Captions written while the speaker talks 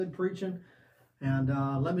good preaching,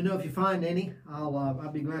 and let me know if you find any. I'll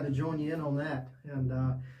be glad to join you in on that.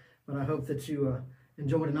 But I hope that you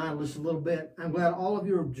enjoy tonight just a little bit. I'm glad all of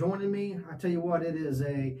you are joining me. I tell you what, it is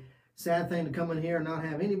a sad thing to come in here and not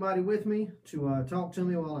have anybody with me to talk to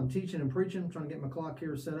me while I'm teaching and preaching. I'm trying to get my clock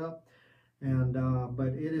here set up. But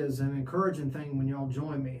it is an encouraging thing when y'all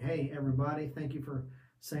join me. Hey, everybody, thank you for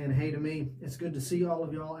saying hey to me. It's good to see all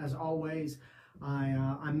of y'all as always.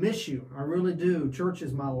 I miss you. I really do. Church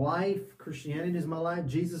is my life. Christianity is my life.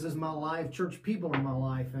 Jesus is my life. Church people are my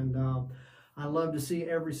life. And I love to see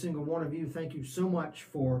every single one of you. Thank you so much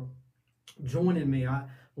for joining me. I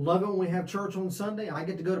love it when we have church on Sunday. I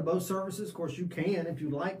get to go to both services. Of course, you can if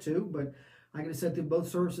you'd like to, but I get to sit through both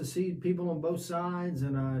services, see people on both sides,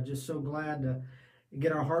 and just so glad to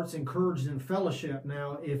get our hearts encouraged in fellowship.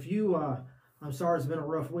 Now, if you, I'm sorry it's been a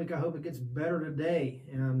rough week. I hope it gets better today.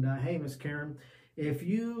 And hey, Miss Karen, if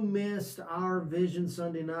you missed our Vision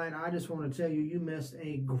Sunday night, I just want to tell you, you missed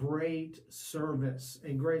a great service,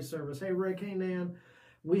 a great service. Hey, Rick, hey, Nan,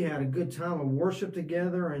 we had a good time of worship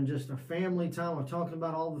together and just a family time of talking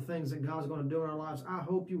about all the things that God's going to do in our lives. I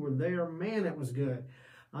hope you were there. Man, it was good.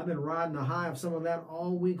 I've been riding the high of some of that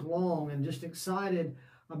all week long and just excited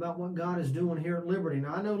about what God is doing here at Liberty.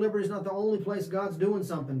 Now, I know Liberty is not the only place God's doing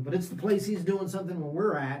something, but it's the place He's doing something where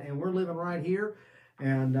we're at, and we're living right here.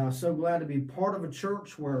 And so glad to be part of a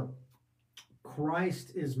church where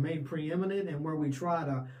Christ is made preeminent and where we try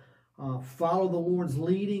to follow the Lord's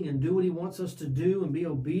leading and do what He wants us to do and be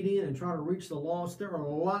obedient and try to reach the lost. There are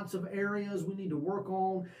lots of areas we need to work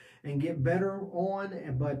on and get better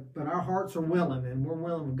on, but our hearts are willing, and we're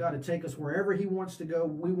willing for God to take us wherever He wants to go.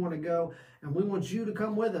 We want to go, and we want you to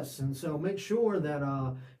come with us. And so make sure that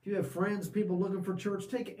if you have friends, people looking for church,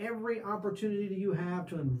 take every opportunity that you have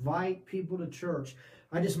to invite people to church.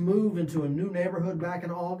 I just moved into a new neighborhood back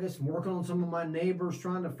in August, working on some of my neighbors,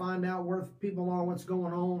 trying to find out where people are, what's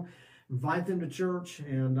going on, invite them to church,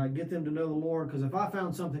 and get them to know the Lord. Because if I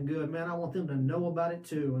found something good, man, I want them to know about it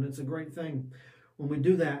too, and it's a great thing when we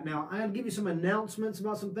do that. Now, I'll give you some announcements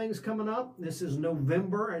about some things coming up. This is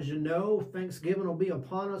November. As you know, Thanksgiving will be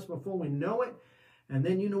upon us before we know it. And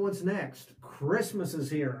then you know what's next. Christmas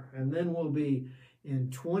is here. And then we'll be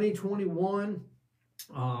in 2021.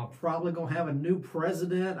 Probably going to have a new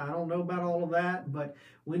president. I don't know about all of that, but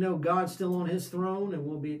we know God's still on His throne, and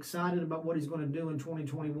we'll be excited about what He's going to do in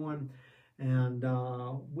 2021. And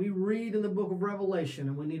we read in the book of Revelation,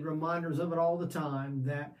 and we need reminders of it all the time,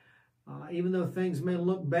 that even though things may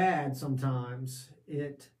look bad sometimes,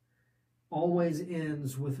 it always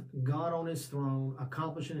ends with God on His throne,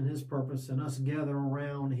 accomplishing His purpose, and us gather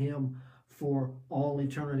around Him for all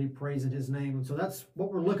eternity, praising His name. And so that's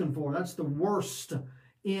what we're looking for. That's the worst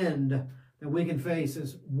end that we can face,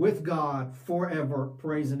 is with God forever,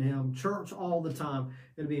 praising Him. Church all the time.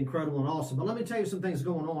 It'll be incredible and awesome. But let me tell you some things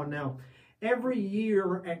going on now. Every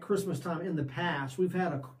year at Christmas time in the past, we've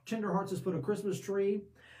had Tender Hearts has put a Christmas tree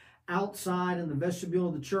outside in the vestibule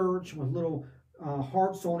of the church with little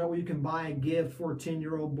hearts on it where you can buy a gift for a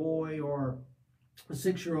 10-year-old boy or a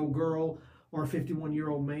 6-year-old girl or a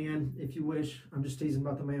 51-year-old man, if you wish. I'm just teasing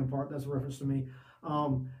about the man part. That's a reference to me.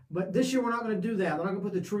 But this year we're not going to do that. We're not going to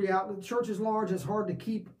put the tree out. The church is large. It's hard to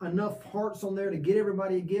keep enough hearts on there to get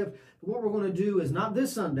everybody a gift. But what we're going to do is not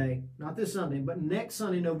this Sunday, but next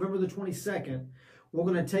Sunday, November the 22nd, we're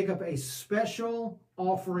going to take up a special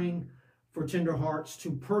offering for Tender Hearts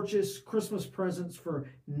to purchase Christmas presents for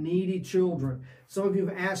needy children. Some of you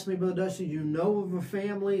have asked me, Brother Dusty, you know of a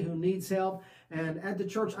family who needs help? And at the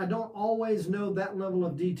church, I don't always know that level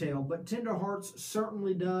of detail, but Tender Hearts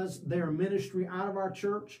certainly does. They're a ministry out of our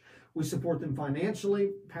church. We support them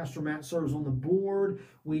financially. Pastor Matt serves on the board.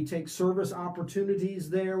 We take service opportunities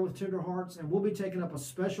there with Tender Hearts, and we'll be taking up a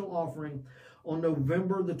special offering on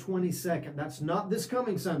November the 22nd. That's not this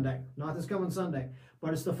coming Sunday,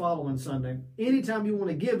 but it's the following Sunday. Anytime you want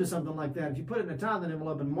to give to something like that, if you put it in a tithing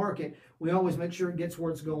envelope and mark it, we always make sure it gets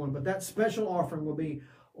where it's going. But that special offering will be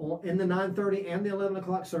in the 9:30 and the 11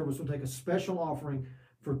 o'clock service. We'll take a special offering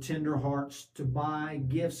for Tender Hearts to buy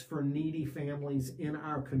gifts for needy families in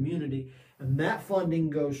our community. And that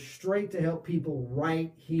funding goes straight to help people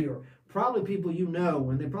right here. Probably people you know,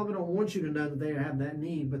 and they probably don't want you to know that they have that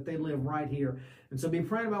need, but they live right here. And so be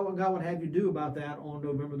praying about what God would have you do about that on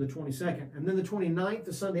November the 22nd. And then the 29th,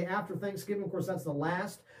 the Sunday after Thanksgiving, of course, that's the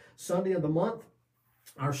last Sunday of the month.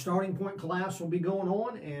 Our starting point class will be going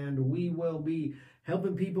on, and we will be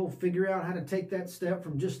helping people figure out how to take that step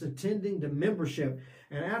from just attending to membership.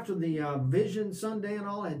 And after the Vision Sunday and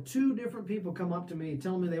all, I had 2 different people come up to me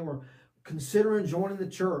telling me they were considering joining the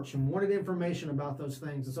church and wanted information about those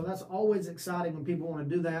things. And so that's always exciting when people want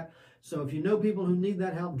to do that. So if you know people who need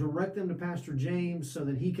that help, direct them to Pastor James so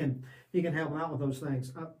that he can help them out with those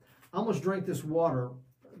things. I almost drank this water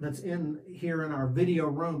that's in here in our video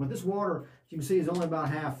room, but this water, as you can see, is only about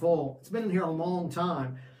half full. It's been in here a long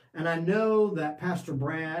time, and I know that Pastor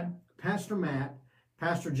Brad, Pastor Matt,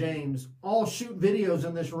 Pastor James all shoot videos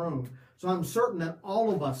in this room, so I'm certain that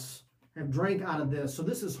all of us have drank out of this. So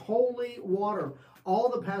this is holy water. All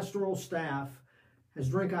the pastoral staff has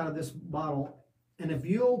drank out of this bottle, and if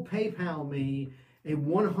you'll PayPal me a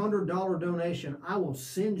 $100 donation, I will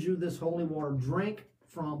send you this holy water drank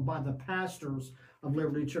from by the pastors of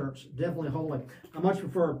Liberty Church. Definitely holy. I much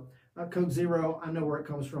prefer Coke Zero. I know where it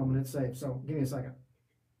comes from and it's safe. So give me a second.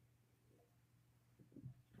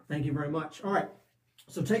 Thank you very much. All right.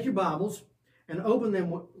 So take your Bibles and open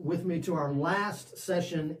them with me to our last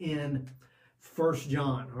session in 1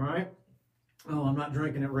 John. All right. Oh, I'm not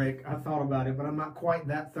drinking it, Rick. I thought about it, but I'm not quite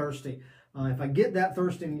that thirsty. If I get that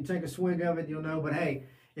thirsty and you take a swig of it, you'll know. But hey,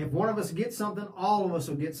 if one of us gets something, all of us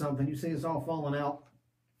will get something. You see us all falling out,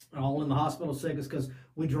 all in the hospital sick, is because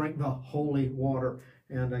we drank the holy water.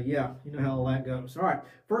 And yeah, you know how all that goes. All right,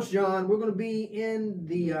 1 John, we're going to be in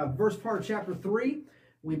the verse part of chapter 3.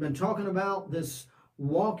 We've been talking about this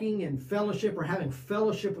walking in fellowship or having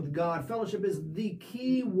fellowship with God. Fellowship is the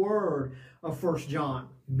key word of 1 John.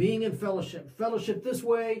 Being in fellowship. Fellowship this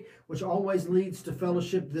way, which always leads to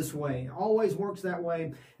fellowship this way. It always works that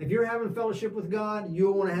way. If you're having fellowship with God,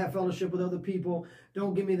 you'll want to have fellowship with other people.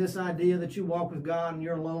 Don't give me this idea that you walk with God and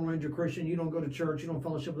you're a Lone Ranger Christian. You don't go to church. You don't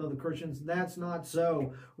fellowship with other Christians. That's not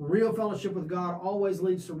so. Real fellowship with God always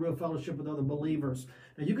leads to real fellowship with other believers.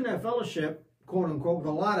 Now, you can have fellowship, quote unquote, with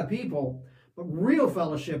a lot of people, but real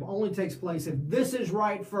fellowship only takes place if this is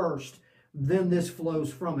right first, then this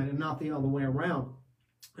flows from it and not the other way around.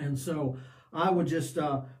 And so I would just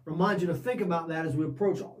remind you to think about that as we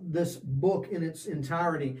approach this book in its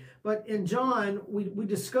entirety. But in John, we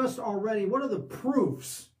discussed already what are the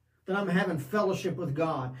proofs that I'm having fellowship with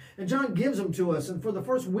God. And John gives them to us. And for the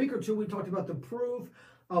first week or two, we talked about the proof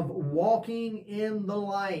of walking in the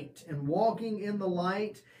light. And walking in the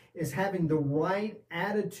light is having the right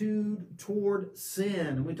attitude toward sin.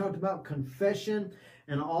 And we talked about confession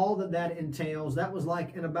and all that that entails. That was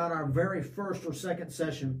like in about our very first or second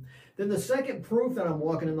session. Then the second proof that I'm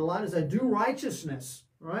walking in the light is I do righteousness.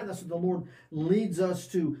 All right, that's what the Lord leads us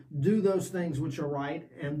to, do those things which are right.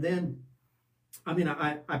 And then,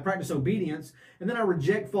 I practice obedience. And then I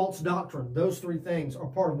reject false doctrine. Those three things are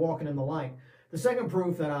part of walking in the light. The second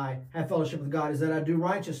proof that I have fellowship with God is that I do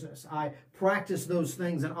righteousness. I practice those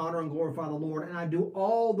things that honor and glorify the Lord, and I do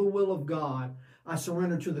all the will of God. I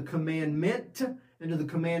surrender to the commandment and to the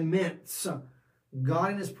commandments.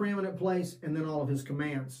 God in his preeminent place, and then all of his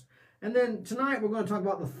commands. And then tonight we're going to talk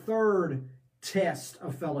about the third test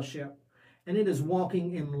of fellowship, and it is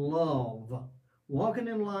walking in love. Walking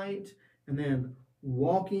in light, and then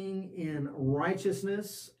walking in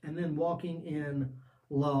righteousness, and then walking in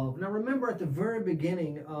love. Now remember, at the very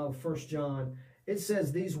beginning of 1 John, it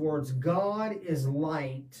says these words, God is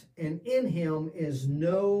light, and in him is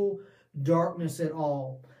no darkness at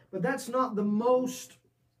all. But that's not the most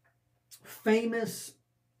famous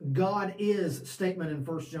God is statement in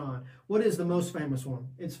 1 John. What is the most famous one?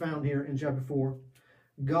 It's found here in chapter 4.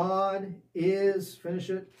 God is, finish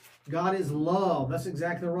it, God is love. That's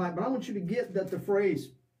exactly right. But I want you to get that the phrase,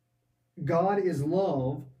 God is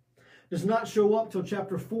love, does not show up till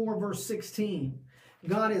chapter 4, verse 16.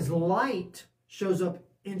 God is light shows up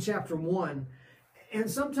in chapter 1. And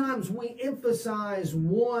sometimes we emphasize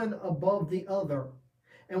one above the other.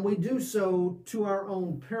 And we do so to our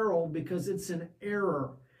own peril because it's an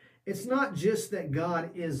error. It's not just that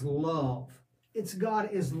God is love. It's God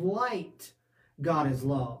is light. God is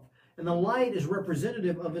love. And the light is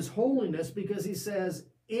representative of his holiness because he says,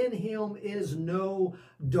 in him is no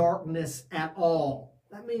darkness at all.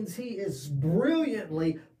 That means he is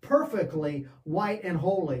brilliantly, perfectly white and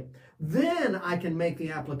holy. Then I can make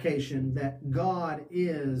the application that God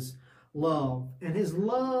is love. And his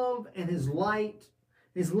love and his light,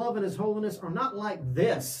 his love and his holiness are not like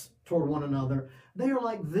this toward one another. They are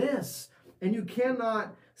like this. And you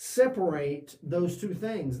cannot separate those two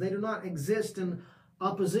things. They do not exist in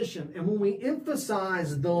opposition. And when we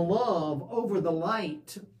emphasize the love over the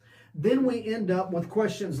light, then we end up with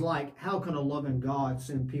questions like, how can a loving God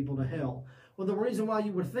send people to hell? Well, the reason why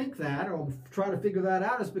you would think that or try to figure that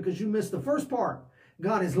out is because you missed the first part.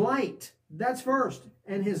 God is light. That's first.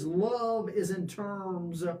 And his love is in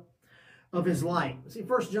terms of his light. See,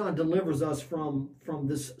 1 John delivers us from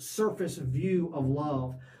this surface view of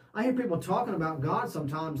love. I hear people talking about God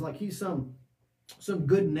sometimes like he's some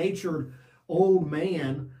good-natured old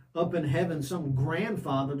man up in heaven some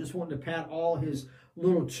grandfather just wanting to pat all his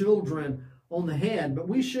little children on the head. But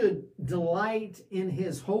we should delight in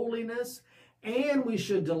his holiness, and we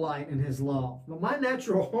should delight in his love. But my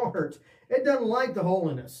natural heart, it doesn't like the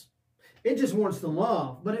holiness. It just wants the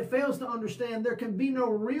love. But it fails to understand there can be no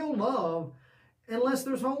real love unless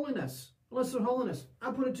there's holiness. Unless there's holiness.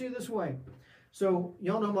 I put it to you this way. So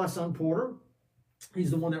y'all know my son Porter.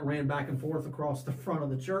 He's the one that ran back and forth across the front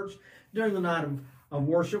of the church during the night of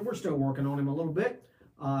worship. We're still working on him a little bit,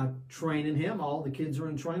 training him. All the kids are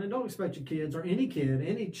in training. Don't expect your kids or any kid,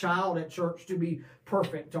 any child at church to be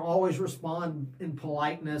perfect, to always respond in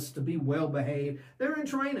politeness, to be well-behaved. They're in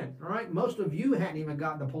training, all right? Most of you hadn't even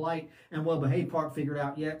gotten the polite and well-behaved part figured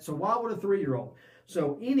out yet, so why would a 3-year-old?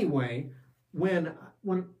 So anyway, when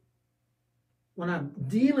I'm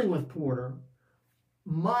dealing with Porter,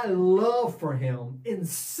 my love for him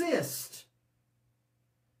insists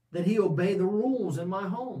that he obey the rules in my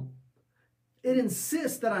home. It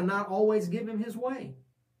insists that I not always give him his way.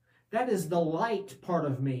 That is the light part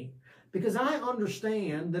of me. Because I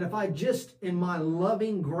understand that if I just, in my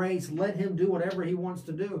loving grace, let him do whatever he wants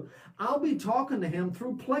to do, I'll be talking to him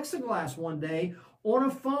through plexiglass one day on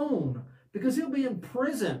a phone. Because he'll be in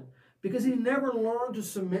prison. Because he never learned to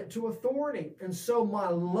submit to authority. And so my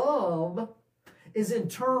love is in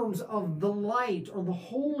terms of the light or the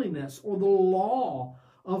holiness or the law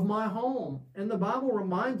of my home. And the Bible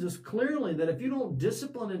reminds us clearly that if you don't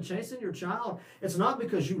discipline and chasten your child, it's not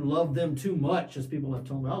because you love them too much, as people have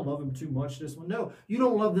told me, I love them too much, this one. No, you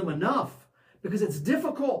don't love them enough, because it's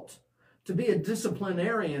difficult to be a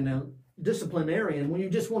disciplinarian when you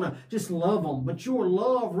just want to just love them. But your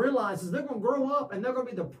love realizes they're going to grow up and they're going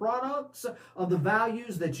to be the products of the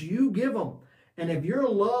values that you give them. And if your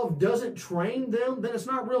love doesn't train them, then it's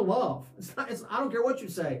not real love. I don't care what you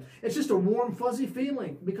say. It's just a warm, fuzzy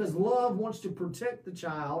feeling, because love wants to protect the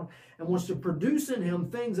child and wants to produce in him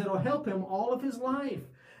things that will help him all of his life.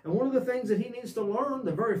 And one of the things that he needs to learn,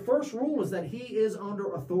 the very first rule, is that he is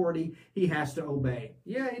under authority. He has to obey.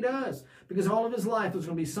 Yeah, he does. Because all of his life there's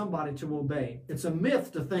going to be somebody to obey. It's a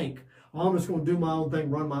myth to think, oh, I'm just going to do my own thing,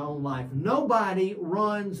 run my own life. Nobody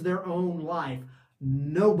runs their own life.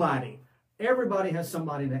 Nobody. Everybody has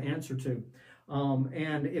somebody to answer to.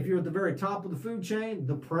 And if you're at the very top of the food chain,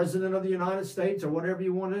 the President of the United States or whatever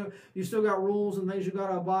you want to do, you still got rules and things you got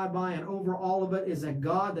to abide by. And over all of it is a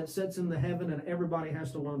God that sits in the heaven, and everybody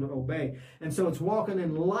has to learn to obey. And so it's walking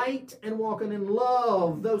in light and walking in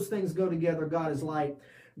love. Those things go together. God is light.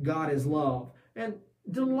 God is love. And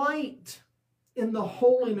delight in the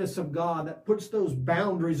holiness of God that puts those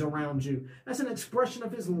boundaries around you. That's an expression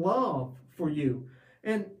of his love for you.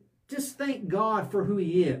 And just thank God for who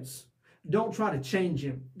he is. Don't try to change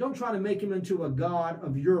him. Don't try to make him into a God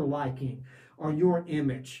of your liking or your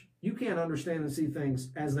image. You can't understand and see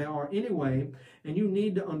things as they are anyway, and you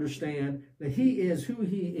need to understand that he is who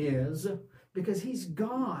he is because he's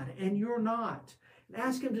God and you're not. And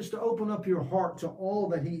ask him just to open up your heart to all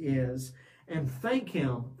that he is and thank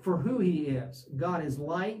him for who he is. God is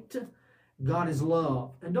light. God is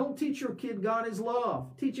love. And don't teach your kid God is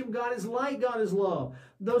love. Teach him God is light, God is love.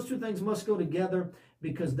 Those two things must go together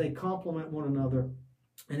because they complement one another.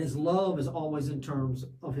 And his love is always in terms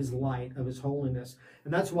of his light, of his holiness.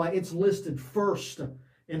 And that's why it's listed first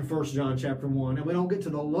in 1 John chapter 1. And we don't get to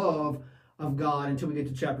the love of God until we get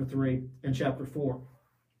to chapter 3 and chapter 4.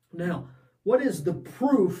 Now, what is the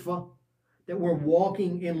proof that we're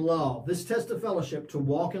walking in love? This test of fellowship, to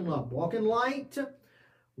walk in love. Walk in light.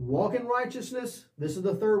 Walk in righteousness. This is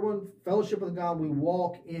the third one. Fellowship with God. We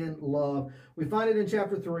walk in love. We find it in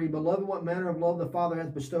chapter 3. Beloved, what manner of love the Father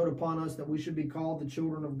hath bestowed upon us, that we should be called the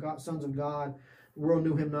children of God, sons of God. The world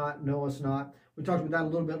knew him not, know us not. We talked about that a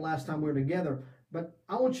little bit last time we were together. But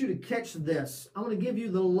I want you to catch this. I'm going to give you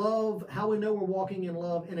the love, how we know we're walking in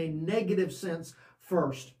love in a negative sense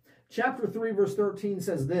first. Chapter 3, verse 13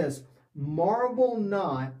 says this, marvel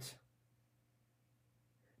not,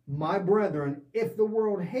 my brethren, if the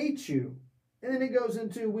world hates you. And then it goes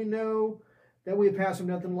into, we know that we have passed from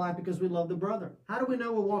death into life because we love the brother. How do we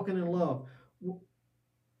know we're walking in love?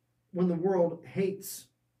 When the world hates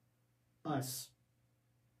us.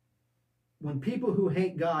 When people who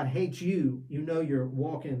hate God hate you, you know you're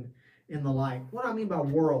walking in the light. What do I mean by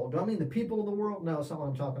world? Do I mean the people of the world? No, that's not what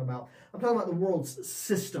I'm talking about. I'm talking about the world's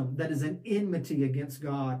system that is an enmity against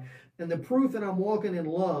God. And the proof that I'm walking in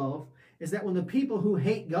love is that when the people who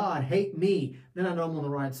hate God hate me, then I know I'm on the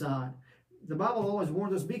right side. The Bible always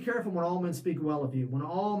warns us, be careful when all men speak well of you, when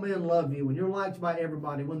all men love you, when you're liked by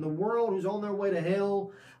everybody, when the world who's on their way to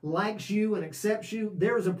hell likes you and accepts you,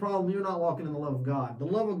 there is a problem. You're not walking in the love of God. The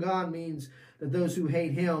love of God means that those who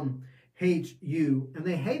hate him hate you. And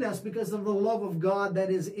they hate us because of the love of God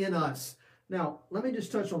that is in us. Now, let me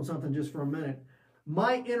just touch on something just for a minute.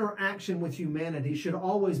 My interaction with humanity should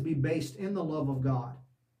always be based in the love of God.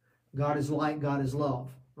 God is light, God is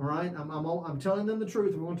love. All right? I'm telling them the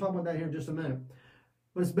truth. We're going to talk about that here in just a minute.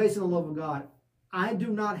 But it's based on the love of God. I do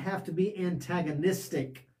not have to be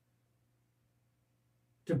antagonistic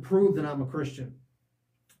to prove that I'm a Christian.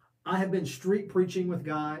 I have been street preaching with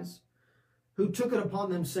guys who took it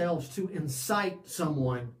upon themselves to incite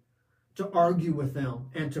someone to argue with them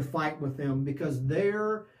and to fight with them because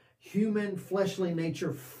their human fleshly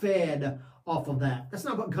nature fed off of that. That's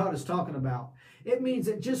not what God is talking about. It means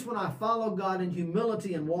that just when I follow God in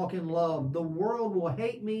humility and walk in love, the world will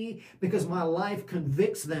hate me because my life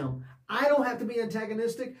convicts them. I don't have to be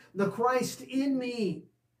antagonistic. The Christ in me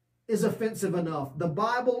is offensive enough. The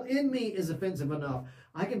Bible in me is offensive enough.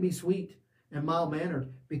 I can be sweet and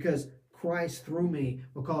mild-mannered because Christ through me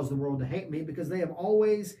will cause the world to hate me because they have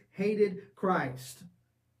always hated Christ.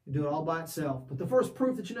 You do it all by itself. But the first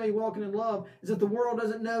proof that you know you're walking in love is that the world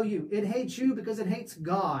doesn't know you. It hates you because it hates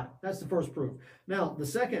God. That's the first proof. Now, the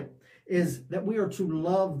second is that we are to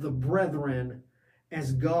love the brethren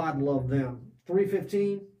as God loved them.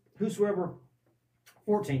 3:15, whosoever,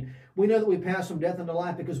 14. We know that we pass from death unto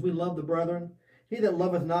life because we love the brethren. He that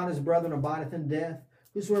loveth not his brethren abideth in death.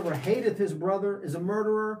 Whosoever hateth his brother is a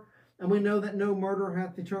murderer. And we know that no murderer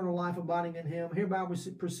hath eternal life abiding in him. Hereby we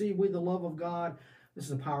perceive we the love of God. This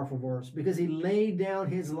is a powerful verse. Because he laid down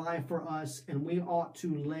his life for us, and we ought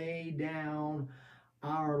to lay down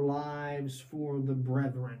our lives for the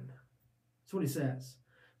brethren. That's what he says.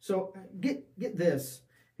 So get this.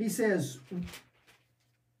 He says,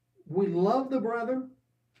 we love the brother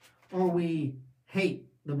or we hate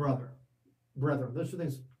the brother. Brethren. Those are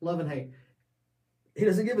things, love and hate. He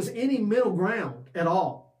doesn't give us any middle ground at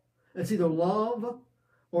all. It's either love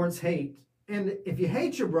or it's hate. And if you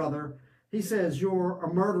hate your brother, he says you're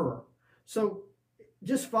a murderer. So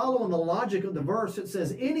just following the logic of the verse, it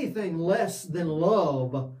says anything less than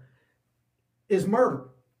love is murder.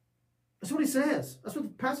 That's what he says. That's what the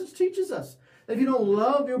passage teaches us. If you don't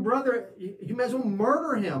love your brother, you may as well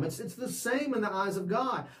murder him. It's the same in the eyes of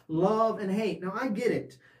God. Love and hate. Now, I get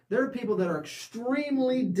it. There are people that are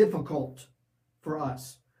extremely difficult for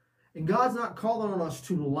us. And God's not calling on us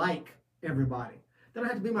to like everybody. They don't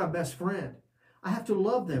have to be my best friend. I have to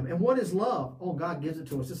love them. And what is love? Oh, God gives it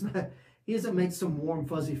to us. It's not, he doesn't make some warm,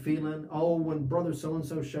 fuzzy feeling. Oh, when brother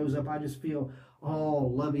so-and-so shows up, I just feel, oh,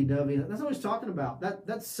 lovey-dovey. That's not what he's talking about.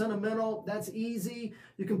 That's sentimental. That's easy.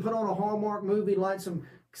 You can put on a Hallmark movie, light some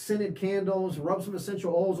scented candles, rub some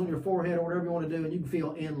essential oils on your forehead or whatever you want to do, and you can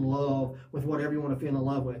feel in love with whatever you want to feel in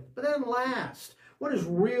love with. But that doesn't last. What is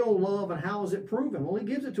real love and how is it proven? Well, he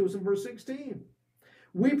gives it to us in verse 16.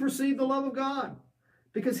 We perceive the love of God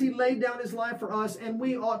because he laid down his life for us, and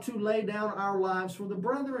we ought to lay down our lives for the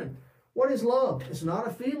brethren. What is love? It's not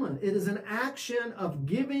a feeling. It is an action of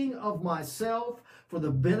giving of myself for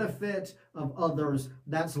the benefit of others.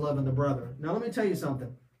 That's loving the brethren. Now, let me tell you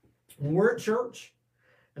something. When we're at church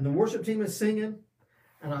and the worship team is singing,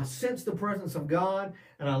 and I sense the presence of God,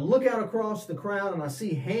 and I look out across the crowd, and I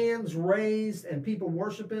see hands raised and people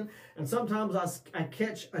worshiping, and sometimes I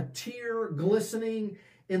catch a tear glistening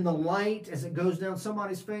in the light as it goes down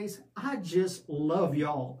somebody's face. I just love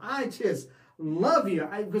y'all. I just love you.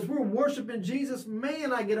 Because we're worshiping Jesus.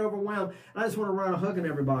 Man, I get overwhelmed. I just want to run hugging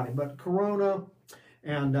everybody. But Corona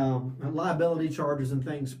and liability charges and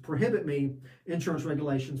things prohibit me, insurance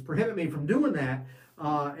regulations, prohibit me from doing that.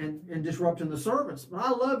 And disrupting the service. But I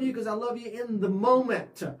love you because I love you in the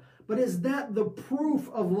moment. But is that the proof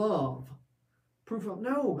of love?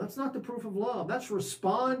 No, that's not the proof of love. That's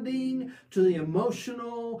responding to the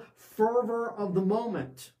emotional fervor of the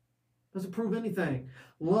moment. Doesn't prove anything.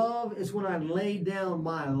 Love is when I lay down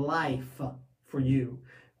my life for you.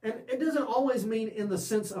 And it doesn't always mean in the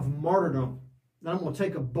sense of martyrdom, that I'm going to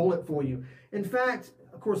take a bullet for you. In fact,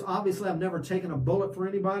 of course, obviously I've never taken a bullet for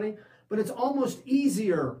anybody, but it's almost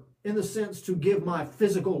easier in the sense to give my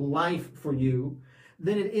physical life for you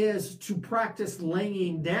than it is to practice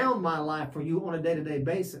laying down my life for you on a day-to-day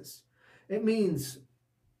basis. It means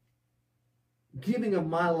giving of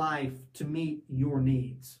my life to meet your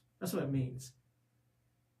needs. That's what it means.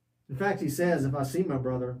 In fact, he says, if I see my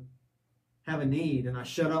brother have a need and I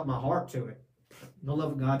shut up my heart to it, the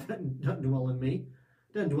love of God doesn't dwell in me.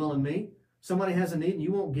 Doesn't dwell in me. Somebody has a need and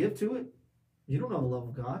you won't give to it. You don't know the love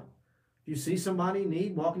of God. If you see somebody in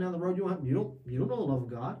need walking down the road, you don't know the love of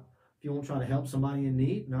God. if you won't try to help somebody in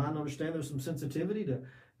need. Now, I understand there's some sensitivity to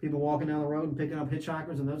people walking down the road and picking up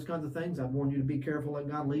hitchhikers and those kinds of things. I've warned you to be careful, let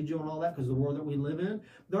God lead you on all that, because the world that we live in,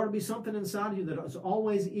 there ought to be something inside of you that is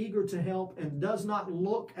always eager to help and does not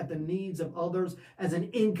look at the needs of others as an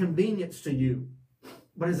inconvenience to you,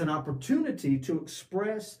 but as an opportunity to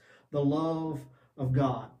express the love of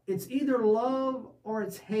God. It's either love or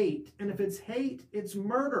it's hate. And if it's hate, it's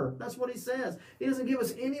murder. That's what he says. He doesn't give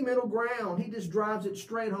us any middle ground. He just drives it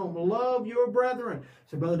straight home. Love your brethren.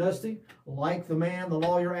 So Brother Dusty, like the man, the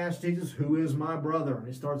lawyer asked Jesus, who is my brother? And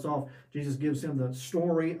he starts off, Jesus gives him the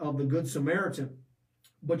story of the Good Samaritan.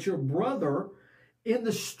 But your brother, in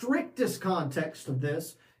the strictest context of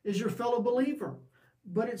this, is your fellow believer.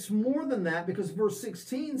 But it's more than that, because verse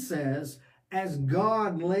 16 says, as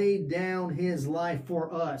God laid down his life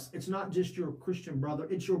for us. It's not just your Christian brother,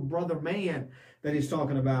 it's your brother man that he's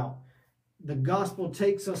talking about. The gospel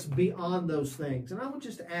takes us beyond those things. And I would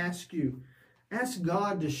just ask you, ask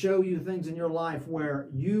God to show you things in your life where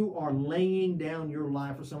you are laying down your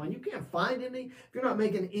life for someone. You can't find any. If you're not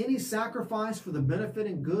making any sacrifice for the benefit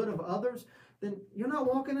and good of others, then you're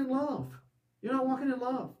not walking in love. You're not walking in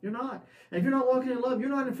love. You're not. And if you're not walking in love, you're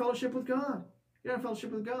not in fellowship with God. You're in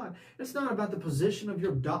fellowship with God. It's not about the position of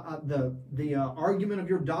your argument of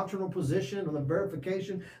your doctrinal position or the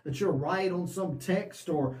verification that you're right on some text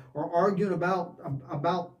or arguing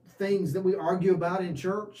about things that we argue about in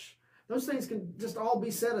church. Those things can just all be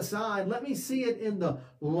set aside. Let me see it in the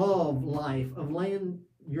love life of laying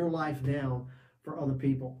your life down for other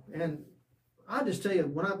people. And I just tell you,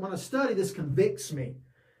 when I study, this convicts me.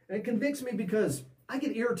 And it convicts me because I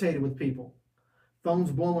get irritated with people.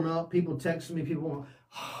 Phones blowing up, people texting me, people going,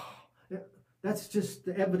 oh, that's just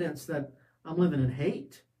the evidence that I'm living in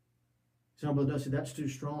hate. So, Brother Dusty, that's too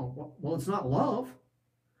strong. Well, it's not love.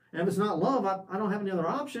 And if it's not love, I don't have any other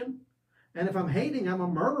option. And if I'm hating, I'm a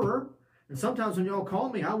murderer. And sometimes when y'all call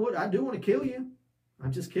me, I do want to kill you.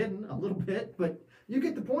 I'm just kidding a little bit, but you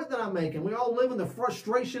get the point that I'm making. We all live in the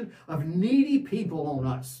frustration of needy people on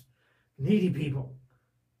us. Needy people.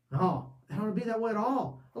 Oh, I don't want to be that way at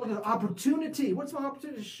all. I look at opportunity. What's my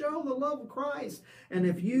opportunity? To show the love of Christ. And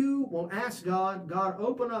if you will ask God, God,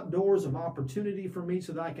 open up doors of opportunity for me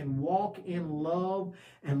so that I can walk in love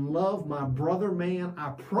and love my brother man,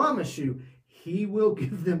 I promise you, he will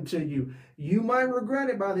give them to you. You might regret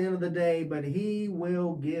it by the end of the day, but he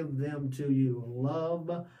will give them to you.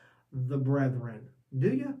 Love the brethren.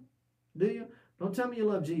 Do you? Do you? Don't tell me you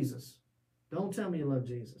love Jesus. Don't tell me you love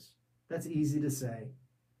Jesus. That's easy to say.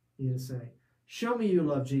 Easy to say. Show me you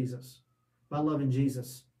love Jesus by loving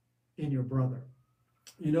Jesus in your brother.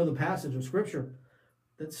 You know the passage of Scripture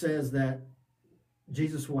that says that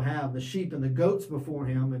Jesus will have the sheep and the goats before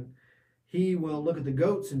him, and he will look at the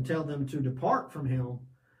goats and tell them to depart from him.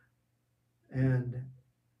 And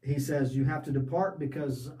he says, you have to depart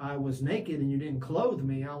because I was naked and you didn't clothe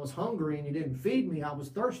me. I was hungry and you didn't feed me. I was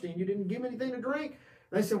thirsty and you didn't give me anything to drink.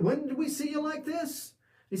 They said, when did we see you like this?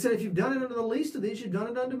 He said, if you've done it unto the least of these, you've done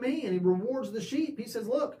it unto me. And he rewards the sheep. He says,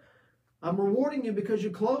 look, I'm rewarding you because you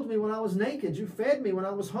clothed me when I was naked. You fed me when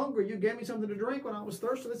I was hungry. You gave me something to drink when I was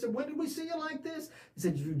thirsty. They said, when did we see you like this? He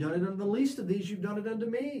said, if you've done it unto the least of these, you've done it unto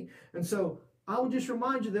me. And so I would just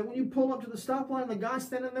remind you that when you pull up to the stoplight and the guy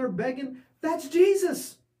standing there begging, that's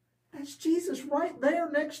Jesus. That's Jesus right there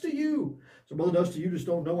next to you. So, Brother Dusty, you just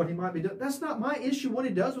don't know what he might be doing. That's not my issue, what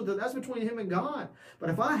he does with it. That's between him and God. But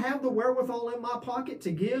if I have the wherewithal in my pocket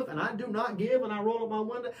to give, and I do not give, and I roll up my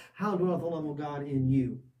window, how dwelleth the love of God in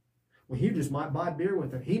you? Well, he just might buy beer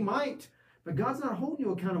with it. He might. But God's not holding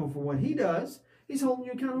you accountable for what he does. He's holding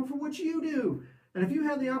you accountable for what you do. And if you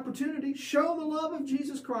have the opportunity, show the love of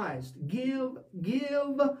Jesus Christ. Give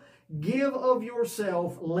of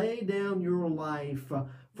yourself. Lay down your life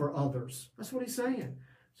for others. That's what he's saying.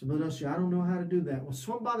 So, Brother Dusty, I don't know how to do that. Well,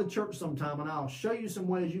 swing by the church sometime and I'll show you some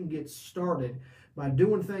ways you can get started by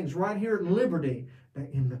doing things right here at Liberty, that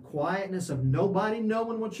in the quietness of nobody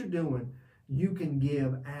knowing what you're doing, you can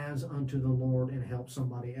give as unto the Lord and help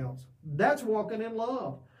somebody else. That's walking in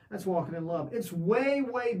love. That's walking in love. It's way,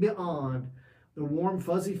 way beyond the warm,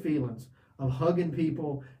 fuzzy feelings of hugging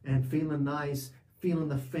people and feeling nice, feeling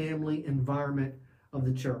the family environment of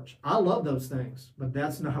the church. I love those things, but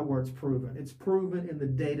that's not where it's proven. It's proven in the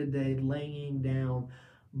day-to-day laying down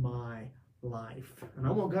my life. And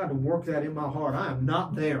I want God to work that in my heart. I am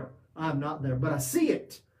not there. I am not there, but I see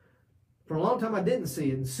it. For a long time, I didn't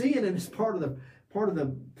see it, and seeing it is part of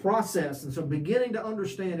the process. And so, beginning to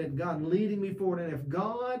understand it, God leading me forward. And if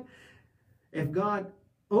God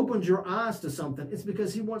opens your eyes to something, it's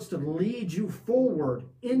because he wants to lead you forward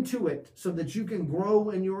into it so that you can grow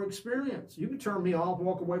in your experience. You can turn me off,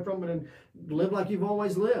 walk away from it, and live like you've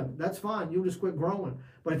always lived. That's fine. You'll just quit growing.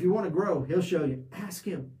 But if you want to grow, he'll show you. Ask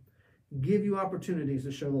him. Give you opportunities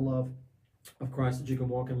to show the love of Christ that you can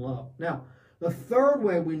walk in love. Now, the third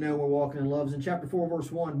way we know we're walking in love is in chapter 4,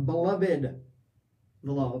 verse 1. Beloved,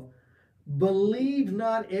 the love. Believe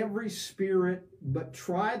not every spirit, but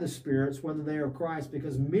try the spirits, whether they are of Christ,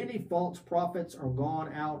 because many false prophets are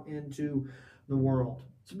gone out into the world.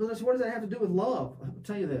 So what does that have to do with love? I'll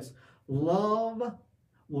tell you this. Love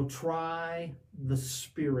will try the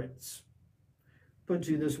spirits. Put it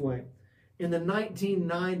to you this way. In the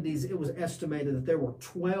 1990s, it was estimated that there were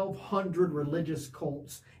 1,200 religious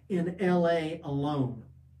cults in LA alone.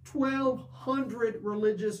 1,200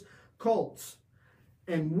 religious cults.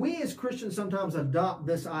 And we as Christians sometimes adopt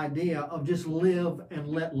this idea of just live and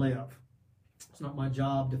let live. It's not my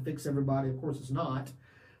job to fix everybody. Of course it's not.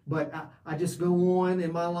 But I just go on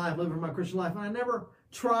in my life, living my Christian life, and I never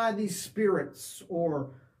try these spirits or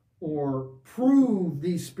prove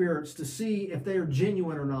these spirits to see if they are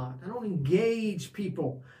genuine or not. I don't engage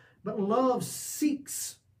people. But love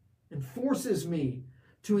seeks and forces me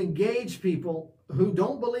to engage people who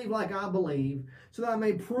don't believe like I believe so that I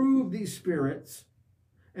may prove these spirits.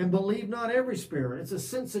 And believe not every spirit. It's a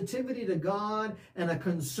sensitivity to God and a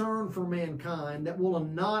concern for mankind that will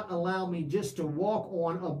not allow me just to walk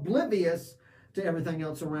on oblivious to everything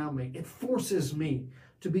else around me. It forces me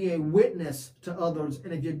to be a witness to others.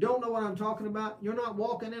 And if you don't know what I'm talking about, you're not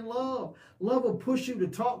walking in love. Love will push you to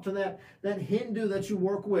talk to that Hindu that you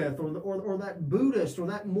work with, or that Buddhist, or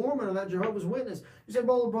that Mormon, or that Jehovah's Witness. You say,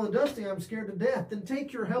 well, Brother Dusty, I'm scared to death. Then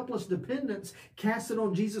take your helpless dependence, cast it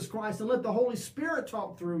on Jesus Christ, and let the Holy Spirit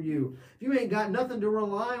talk through you. If you ain't got nothing to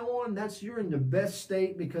rely on, you're in the best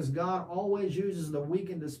state, because God always uses the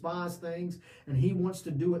weak and despised things, and he wants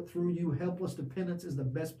to do it through you. Helpless dependence is the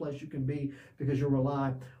best place you can be, because you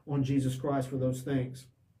rely on Jesus Christ for those things.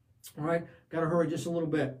 All right, got to hurry just a little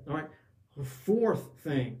bit. All right, the fourth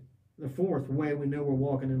way we know we're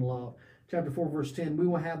walking in love. Chapter 4, verse 10, we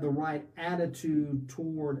will have the right attitude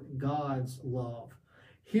toward God's love.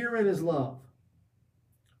 Herein is love.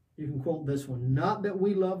 You can quote this one. Not that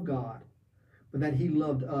we love God, but that he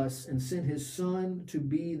loved us and sent his Son to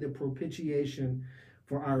be the propitiation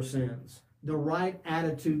for our sins. The right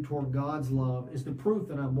attitude toward God's love is the proof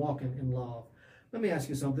that I'm walking in love. Let me ask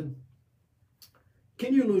you something.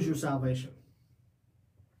 Can you lose your salvation?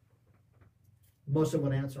 Most of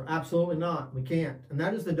would answer, absolutely not. We can't. And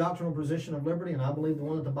that is the doctrinal position of liberty, and I believe the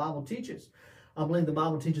one that the Bible teaches. I believe the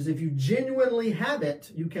Bible teaches if you genuinely have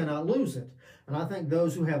it, you cannot lose it. And I think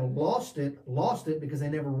those who have lost it because they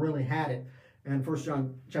never really had it. And 1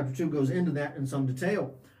 John chapter 2 goes into that in some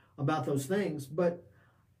detail about those things. But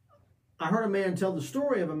I heard a man tell the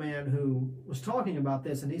story of a man who was talking about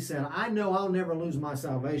this, and he said, I know I'll never lose my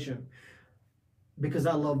salvation because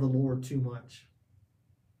I love the Lord too much.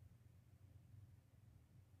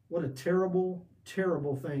 What a terrible,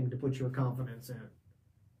 terrible thing to put your confidence in.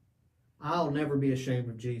 I'll never be ashamed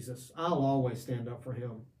of Jesus. I'll always stand up for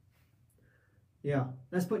him. Yeah,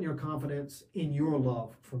 that's putting your confidence in your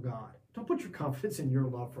love for God. Don't put your confidence in your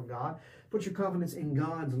love for God. Put your confidence in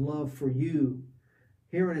God's love for you.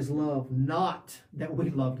 Herein is love, not that we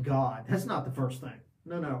loved God. That's not the first thing.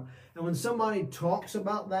 No. And when somebody talks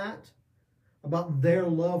about that, about their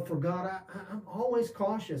love for God, I'm always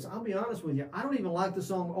cautious. I'll be honest with you. I don't even like the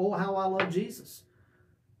song, Oh, How I Love Jesus.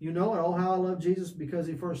 You know it, Oh, How I Love Jesus because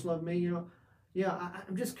he first loved me, you know. Yeah,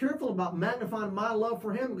 I'm just careful about magnifying my love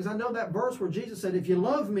for him, because I know that verse where Jesus said, if you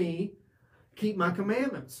love me, keep my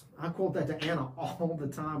commandments. I quote that to Anna all the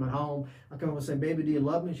time at home. I come and say, baby, do you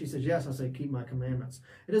love me? She says, yes. I say, keep my commandments.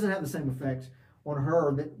 It doesn't have the same effect on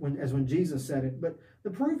her as when Jesus said it. But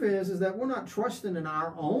the proof is that we're not trusting in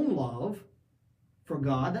our own love for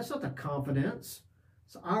God. That's not the confidence.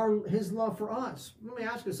 It's his love for us. Let me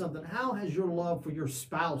ask you something. How has your love for your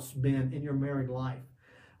spouse been in your married life?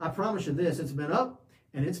 I promise you this, it's been up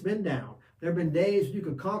and it's been down. There have been days you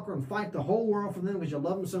could conquer and fight the whole world for them because you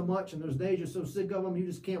love them so much, and there's days you're so sick of them you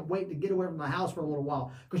just can't wait to get away from the house for a little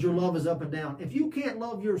while because your love is up and down. If you can't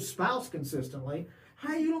love your spouse consistently,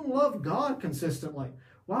 how you don't love God consistently?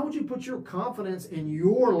 Why would you put your confidence in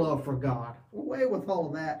your love for God? Away with all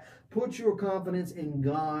of that. Put your confidence in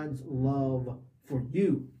God's love for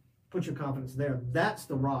you. Put your confidence there. That's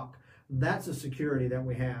the rock. That's the security that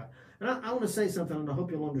we have. And I want to say something, and I hope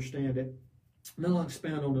you'll understand it. And then I'll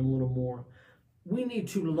expand on it a little more. We need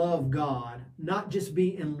to love God, not just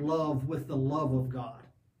be in love with the love of God.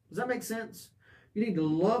 Does that make sense? You need to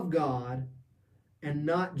love God and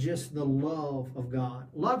not just the love of God.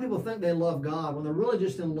 A lot of people think they love God when they're really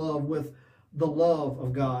just in love with the love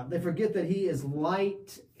of God. They forget that He is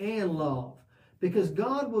light and love, because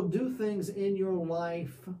God will do things in your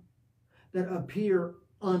life that appear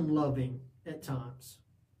unloving at times.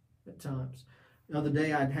 At times. The other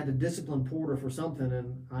day I had to discipline Porter for something,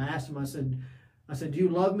 and I asked him, I said, do you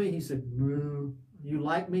love me? He said, you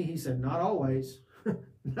like me? He said, not always.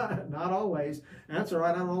 not always. And that's all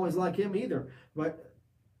right. I don't always like him either. But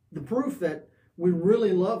the proof that we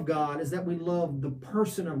really love God is that we love the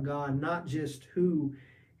person of God, not just who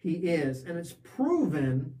He is. And it's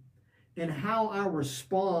proven in how I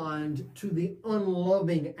respond to the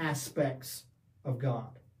unloving aspects of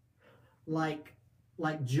God. Like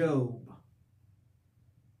Job.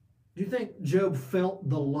 Do you think Job felt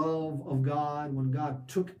the love of God when God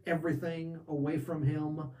took everything away from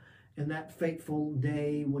him in that fateful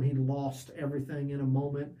day when he lost everything in a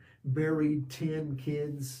moment, buried 10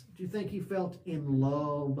 kids? Do you think he felt in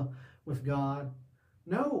love with God?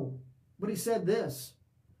 No. But he said this,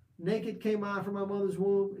 naked came I from my mother's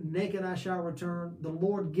womb, naked I shall return. The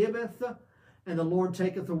Lord giveth, and the Lord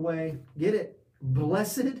taketh away. Get it?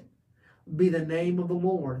 Blessed be the name of the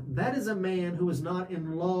Lord. That is a man who is not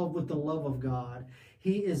in love with the love of God.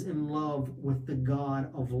 He is in love with the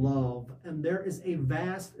God of love. And there is a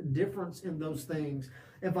vast difference in those things.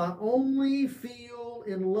 If I only feel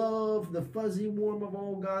in love, the fuzzy warm of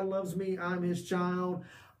all God loves me, I'm His child,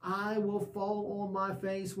 I will fall on my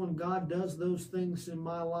face when God does those things in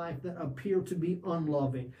my life that appear to be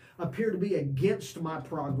unloving, appear to be against my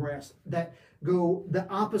progress, that go the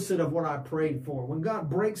opposite of what I prayed for. When God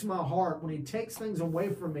breaks my heart, when He takes things away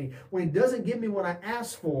from me, when He doesn't give me what I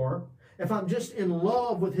asked for, if I'm just in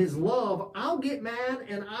love with His love, I'll get mad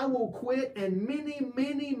and I will quit, and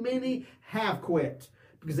many have quit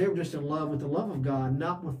because they were just in love with the love of God,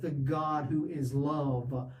 not with the God who is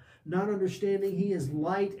love. Not understanding He is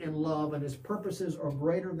light and love, and His purposes are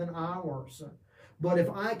greater than ours. But if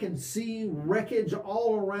I can see wreckage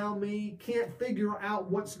all around me, can't figure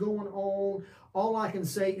out what's going on, all I can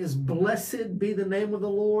say is, blessed be the name of the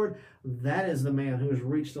Lord. That is the man who has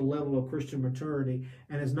reached a level of Christian maturity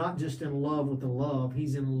and is not just in love with the love,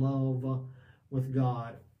 he's in love with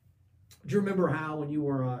God. Do you remember how when you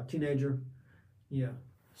were a teenager, you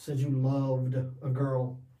said you loved a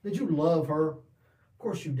girl? Did you love her? Of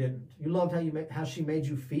course you didn't. You loved how she made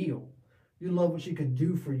you feel. You loved what she could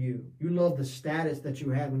do for you. You loved the status that you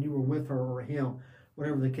had when you were with her or him,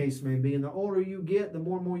 whatever the case may be. And the older you get, the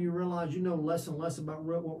more and more you realize you know less and less about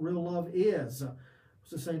what real love is. It's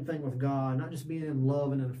the same thing with God, not just being in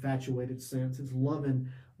love in an infatuated sense. It's loving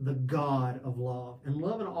the God of love and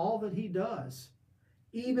loving all that He does,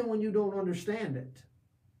 even when you don't understand it,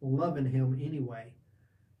 loving Him anyway.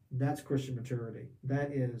 That's Christian maturity.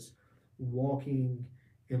 That is walking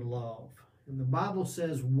in love. And the Bible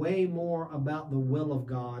says way more about the will of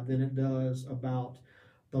God than it does about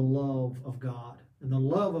the love of God. And the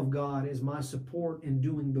love of God is my support in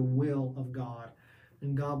doing the will of God.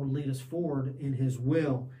 And God will lead us forward in His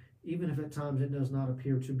will, even if at times it does not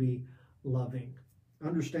appear to be loving.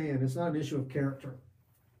 Understand, it's not an issue of character.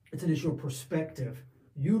 It's an issue of perspective.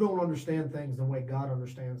 You don't understand things the way God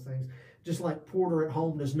understands things. Just like Porter at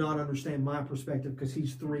home does not understand my perspective because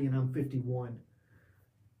he's 3 and I'm 51.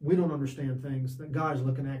 We don't understand things that God's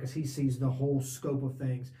looking at because He sees the whole scope of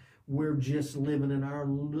things. We're just living in our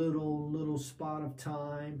little spot of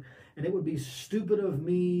time. And it would be stupid of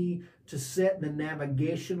me to set the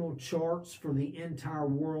navigational charts for the entire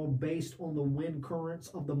world based on the wind currents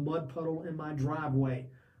of the mud puddle in my driveway.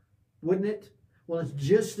 Wouldn't it? Well, it's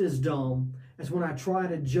just as dumb as when I try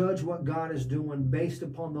to judge what God is doing based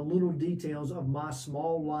upon the little details of my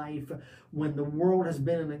small life when the world has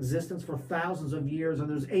been in existence for thousands of years and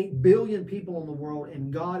there's 8 billion people in the world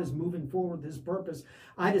and God is moving forward with His purpose.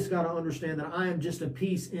 I just got to understand that I am just a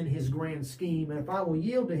piece in His grand scheme. And if I will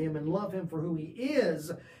yield to Him and love Him for who He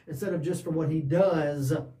is instead of just for what He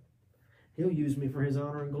does, He'll use me for His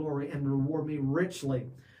honor and glory and reward me richly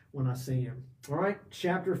when I see Him. All right,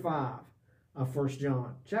 chapter 5. Of 1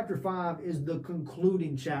 John. Chapter 5 is the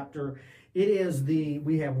concluding chapter. It is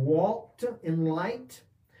we have walked in light.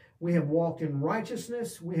 We have walked in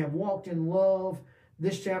righteousness. We have walked in love.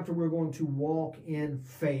 This chapter we're going to walk in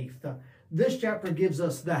faith. This chapter gives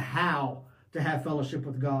us the how to have fellowship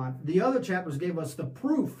with God. The other chapters gave us the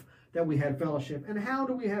proof that we had fellowship. And how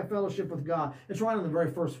do we have fellowship with God? It's right in the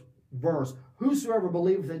very first verse. Whosoever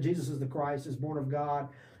believeth that Jesus is the Christ is born of God.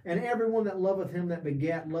 And everyone that loveth Him that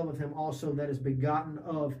begat, loveth Him also that is begotten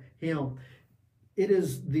of Him. It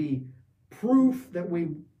is the proof that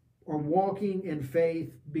we are walking in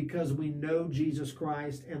faith because we know Jesus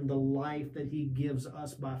Christ and the life that he gives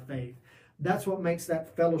us by faith. That's what makes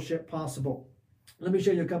that fellowship possible. Let me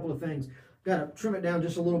show you a couple of things. Got to trim it down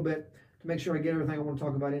just a little bit to make sure I get everything I want to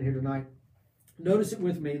talk about in here tonight. Notice it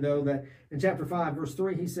with me, though, that in chapter 5, verse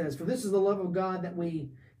 3, he says, "For this is the love of God, that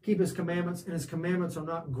we keep his commandments, and his commandments are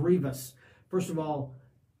not grievous." First of all,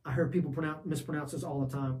 I hear people mispronounce this all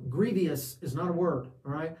the time. Grievous is not a word,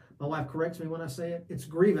 all right? My wife corrects me when I say it. It's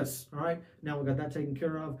grievous, all right? Now we got that taken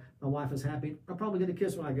care of. My wife is happy. I'll probably get a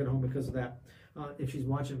kiss when I get home because of that. If she's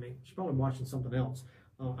watching me. She's probably watching something else.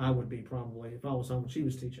 I would be probably if I was home when she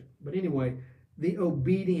was teaching. But anyway, the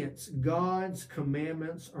obedience, God's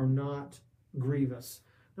commandments are not grievous.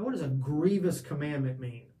 Now, what does a grievous commandment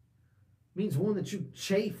mean? It means one that you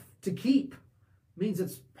chafe to keep. It means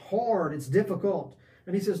it's hard, it's difficult.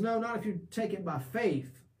 And he says, no, not if you take it by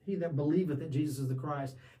faith. He that believeth that Jesus is the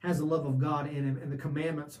Christ has the love of God in him, and the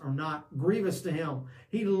commandments are not grievous to him.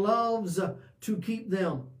 He loves to keep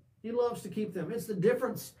them. He loves to keep them. It's the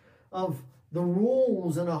difference of the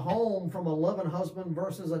rules in a home from a loving husband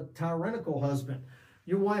versus a tyrannical husband.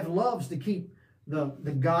 Your wife loves to keep the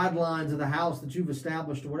guidelines of the house that you've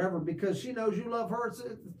established or whatever because she knows you love her.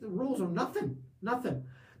 The rules are nothing.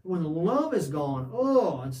 When the love is gone,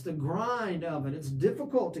 it's the grind of it. It's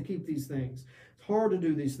difficult to keep these things. It's hard to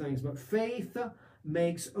do these things. But faith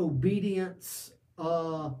makes obedience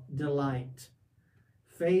a delight.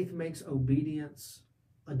 Faith makes obedience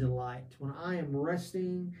a delight. When I am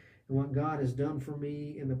resting in what God has done for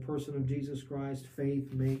me in the person of Jesus Christ,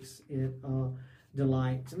 faith makes it a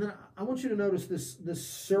delight. And then I want you to notice this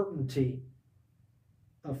certainty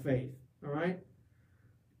of faith. All right?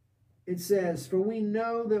 It says, "For we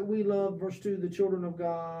know that we love," verse 2, "the children of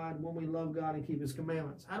God when we love God and keep his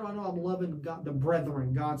commandments." How do I know I'm loving God, the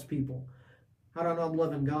brethren, God's people? How do I know I'm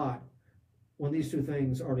loving God? When these two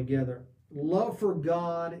things are together. Love for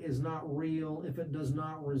God is not real if it does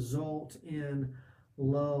not result in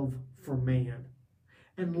love for man.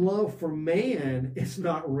 And love for man is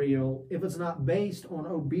not real if it's not based on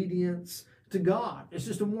obedience to God. It's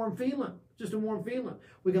just a warm feeling. Just a warm feeling.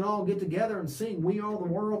 We can all get together and sing "We Are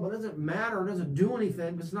the World," but it doesn't matter. It doesn't do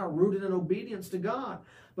anything because it's not rooted in obedience to God.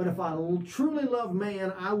 But if I truly love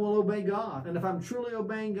man, I will obey God. And if I'm truly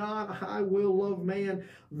obeying God, I will love man.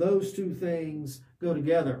 Those two things go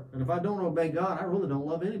together. And if I don't obey God, I really don't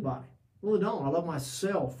love anybody. I really don't. I love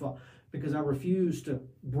myself because I refuse to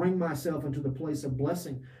bring myself into the place of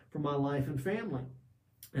blessing for my life and family.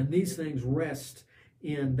 And these things rest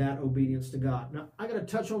in that obedience to God. Now, I got to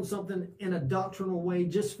touch on something in a doctrinal way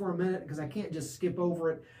just for a minute because I can't just skip over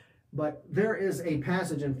it. But there is a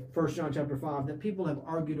passage in 1 John chapter 5 that people have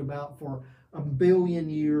argued about for a billion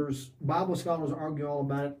years. Bible scholars argue all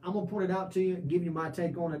about it. I'm going to point it out to you, give you my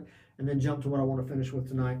take on it, and then jump to what I want to finish with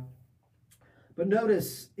tonight. But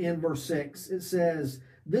notice in verse 6, it says,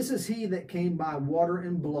 "This is he that came by water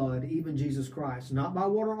and blood, even Jesus Christ. Not by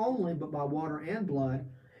water only, but by water and blood.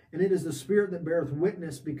 And it is the Spirit that beareth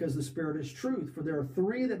witness, because the Spirit is truth. For there are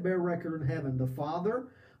three that bear record in heaven, the Father,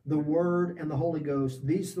 the Word, and the Holy Ghost.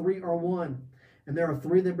 These three are one. And there are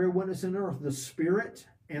three that bear witness in earth, the Spirit,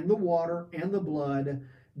 and the water, and the blood.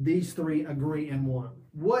 These three agree in one."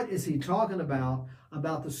 What is he talking about?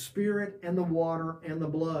 About the Spirit and the water and the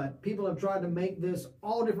blood. People have tried to make this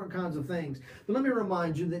all different kinds of things. But let me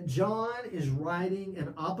remind you that John is writing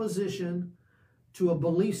in opposition to a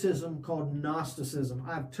belief system called Gnosticism.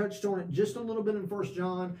 I've touched on it just a little bit in 1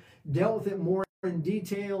 John, dealt with it more in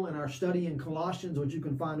detail in our study in Colossians, which you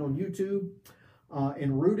can find on YouTube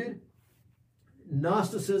in Rooted.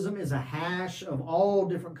 Gnosticism is a hash of all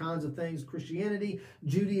different kinds of things: Christianity,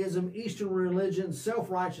 Judaism, Eastern religion,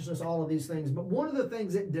 self-righteousness, all of these things. But one of the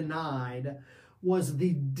things it denied was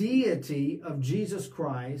the deity of Jesus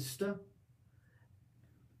Christ,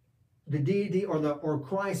 the deity or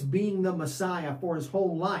Christ being the Messiah for his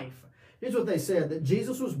whole life. Here's what they said: that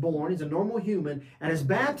Jesus was born, he's a normal human. At his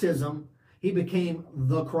baptism, he became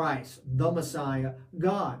the Christ, the Messiah,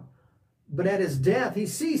 God. But at his death, he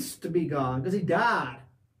ceased to be God because he died.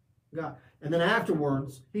 God. And then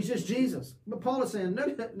afterwards, he's just Jesus. But Paul is saying, no.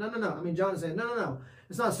 I mean, John is saying, no.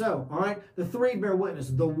 It's not so, all right? The three bear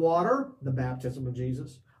witness: the water, the baptism of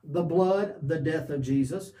Jesus; the blood, the death of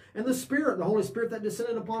Jesus; and the Spirit, the Holy Spirit that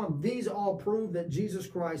descended upon him. These all prove that Jesus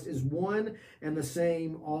Christ is one and the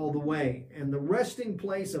same all the way. And the resting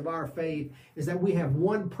place of our faith is that we have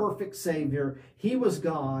one perfect Savior. He was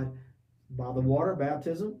God by the water,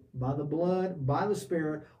 baptism, by the blood, by the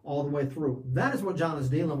Spirit, all the way through. That is what John is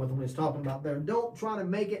dealing with when he's talking about there. Don't try to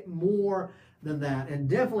make it more than that. And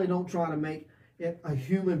definitely don't try to make it a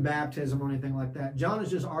human baptism or anything like that. John is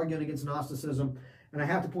just arguing against Gnosticism And I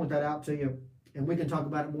have to point that out to you, and we can talk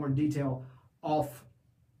about it more in detail off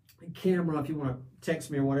camera. If you want to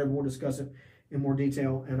text me or whatever, we'll discuss it in more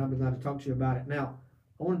detail, and I'll be glad to talk to you about it. Now,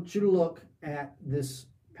 I want you to look at this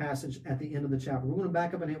passage at the end of the chapter. We're going to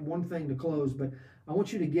back up and hit one thing to close, but I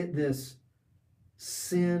want you to get this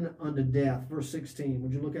sin unto death. Verse 16.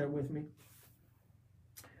 Would you look at it with me?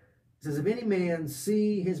 It says, if any man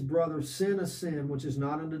see his brother sin a sin which is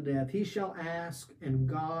not unto death, he shall ask, and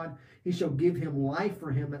God, he shall give him life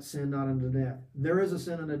for him that sin not unto death. There is a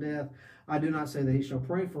sin unto death. I do not say that he shall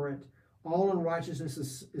pray for it. All unrighteousness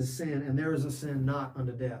is sin, and there is a sin not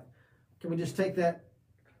unto death. Can we just take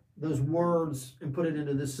those words and put it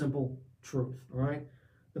into this simple truth, all right?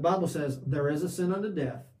 The Bible says there is a sin unto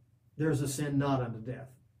death. There's a sin not unto death,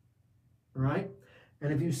 all right?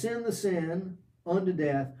 And if you sin the sin unto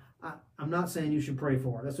death, I'm not saying you should pray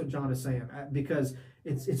for it. That's what John is saying, because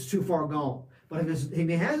it's too far gone. But if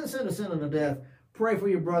he hasn't sinned a sin unto death, pray for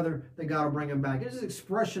your brother that God will bring him back. It's an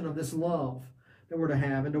expression of this love that we're to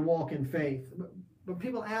have and to walk in faith. But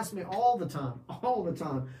people ask me all the time,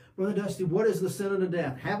 Brother Dusty, what is the sin unto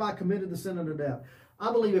death? Have I committed the sin unto death?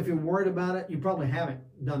 I believe if you're worried about it, you probably haven't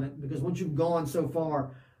done it, because once you've gone so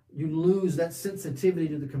far, you lose that sensitivity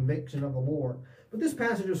to the conviction of the Lord. But this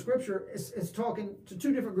passage of Scripture is talking to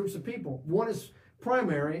two different groups of people. One is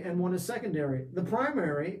primary and one is secondary. The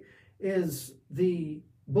primary is the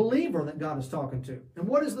believer that God is talking to. And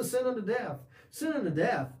what is the sin unto death? Sin unto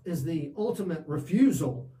death is the ultimate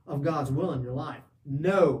refusal of God's will in your life.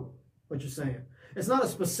 No, what you're saying. It's not a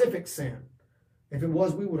specific sin. If it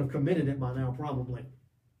was, we would have committed it by now, probably.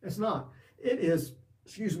 It's not. It is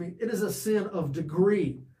a sin of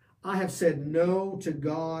degree. I have said no to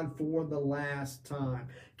God for the last time.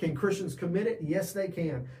 Can Christians commit it? Yes, they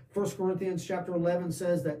can. 1 Corinthians chapter 11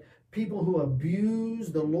 says that people who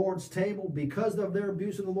abuse the Lord's table, because of their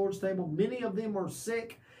abuse of the Lord's table, many of them are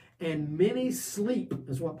sick and many sleep,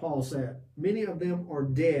 is what Paul said. Many of them are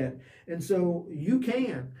dead. And so you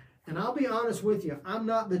can. And I'll be honest with you, I'm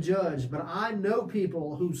not the judge, but I know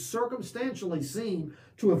people who circumstantially seem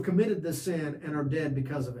to have committed this sin and are dead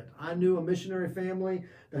because of it. I knew a missionary family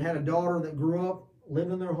that had a daughter that grew up,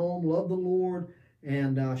 lived in their home, loved the Lord,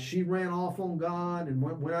 and she ran off on God and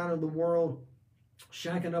went out of the world,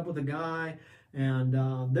 shacking up with a guy. And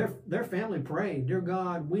their family prayed, dear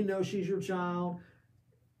God, we know she's your child.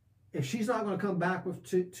 If she's not going to come back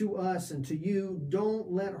to us and to you,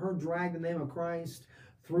 don't let her drag the name of Christ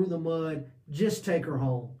through the mud. Just take her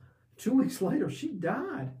home. 2 weeks later, she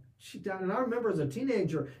died. She died. And I remember as a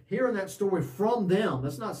teenager hearing that story from them.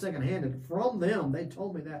 That's not secondhand. From them. They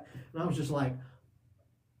told me that. And I was just like,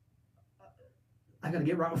 I got to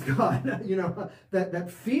get right with God. You know,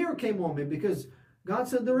 that fear came on me because God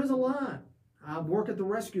said there is a line. I work at the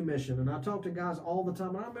rescue mission and I talk to guys all the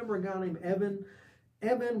time. And I remember a guy named Evan.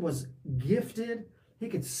 Evan was gifted. He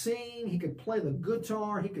could sing. He could play the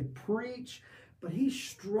guitar. He could preach. But he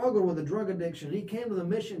struggled with a drug addiction. He came to the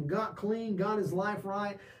mission, got clean, got his life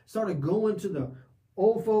right, started going to the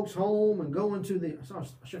old folks' home and going to the,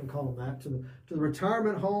 I shouldn't call them that, to the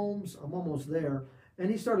retirement homes. I'm almost there. And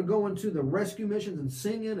he started going to the rescue missions and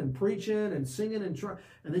singing and preaching and singing and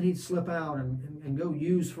then he'd slip out and go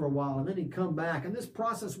use for a while. And then he'd come back. And this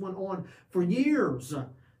process went on for years.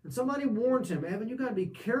 And somebody warned him, Evan, you got to be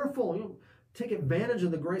careful. You know, take advantage of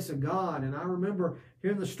the grace of God. And I remember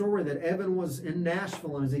hearing the story that Evan was in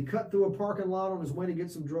Nashville, and as he cut through a parking lot on his way to get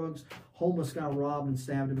some drugs, homeless guy robbed and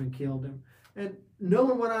stabbed him and killed him. And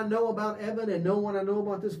knowing what I know about Evan and knowing what I know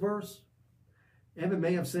about this verse, Evan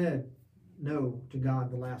may have said no to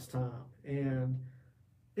God the last time. And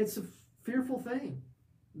it's a fearful thing.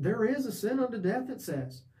 There is a sin unto death, it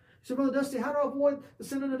says. So, Brother Dusty, how do I avoid the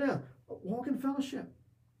sin unto death? Walk in fellowship.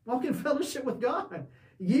 Walk in fellowship with God.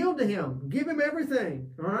 Yield to Him. Give Him everything.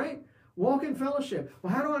 All right? Walk in fellowship.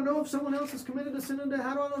 Well, how do I know if someone else has committed a sin unto death?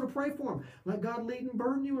 How do I know to pray for them? Let God lead and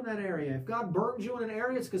burden you in that area. If God burdens you in an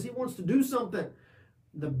area, it's because He wants to do something.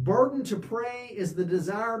 The burden to pray is the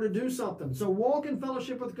desire to do something. So walk in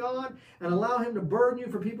fellowship with God and allow Him to burden you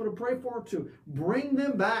for people to pray for, to bring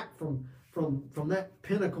them back from that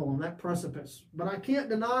pinnacle and that precipice. But I can't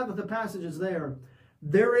deny that the passage is there.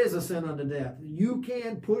 There is a sin unto death. You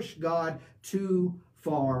can push God too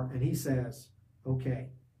far. And He says, okay,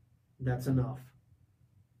 that's enough.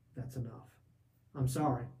 That's enough. I'm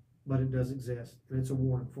sorry, but it does exist. And it's a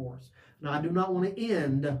warning for us. Now, I do not want to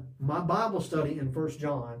end my Bible study in 1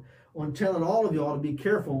 John on telling all of y'all to be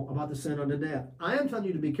careful about the sin unto death. I am telling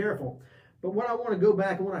you to be careful. But what I want to go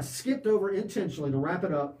back and what I skipped over intentionally to wrap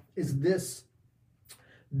it up is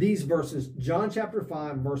these verses. John chapter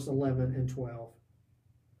 5, verse 11 and 12.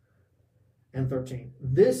 and 13.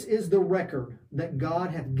 This is the record that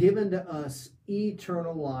God hath given to us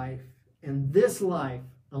eternal life, and this life,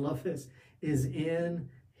 I love this, is in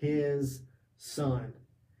his Son.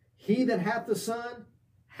 He that hath the Son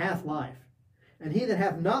hath life, and he that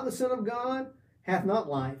hath not the Son of God hath not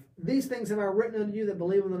life. These things have I written unto you that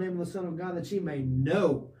believe on the name of the Son of God, that ye may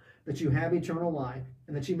know that you have eternal life,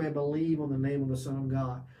 and that ye may believe on the name of the Son of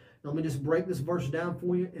God. Now, let me just break this verse down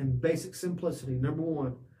for you in basic simplicity. Number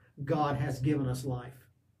one, God has given us life.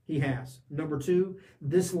 He has. Number two,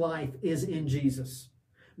 this life is in Jesus.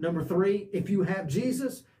 Number three, if you have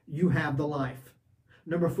Jesus, you have the life.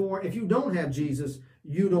 Number four, if you don't have Jesus,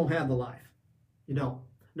 you don't have the life. You don't.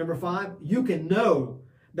 Number five, you can know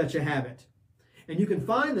that you have it. And you can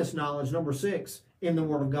find this knowledge, number six, in the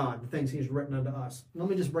Word of God, the things He's written unto us. Let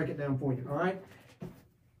me just break it down for you, all right?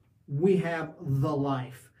 We have the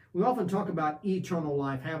life. We often talk about eternal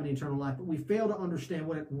life, having eternal life, but we fail to understand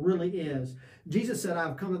what it really is. Jesus said, I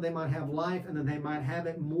have come that they might have life and that they might have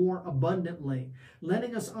it more abundantly,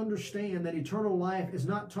 letting us understand that eternal life is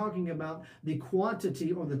not talking about the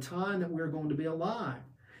quantity or the time that we're going to be alive.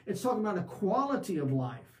 It's talking about a quality of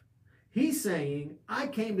life. He's saying, I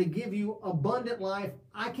came to give you abundant life.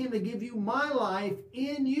 I came to give you my life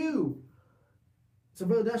in you. So,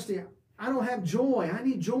 Brother Dusty, I don't have joy. I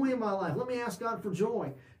need joy in my life. Let me ask God for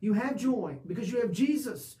joy. You have joy because you have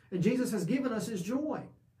Jesus, and Jesus has given us his joy.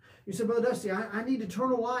 You said, Brother Dusty, I need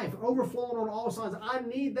eternal life, overflowing on all sides. I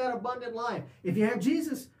need that abundant life. If you have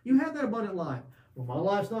Jesus, you have that abundant life. Well, my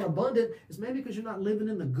life's not abundant. It's maybe because you're not living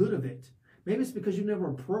in the good of it. Maybe it's because you never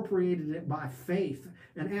appropriated it by faith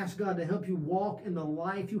and asked God to help you walk in the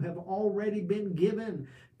life you have already been given.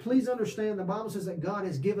 Please understand, the Bible says that God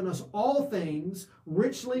has given us all things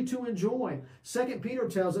richly to enjoy. 2 Peter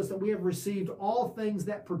tells us that we have received all things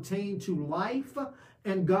that pertain to life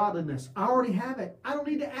and godliness. I already have it. I don't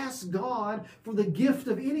need to ask God for the gift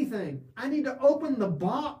of anything. I need to open the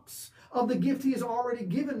box of the gift he has already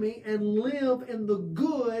given me and live in the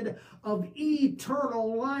good of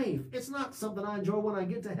eternal life. It's not something I enjoy when I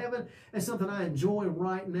get to heaven. It's something I enjoy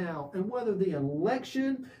right now. And whether the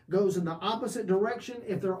election goes in the opposite direction,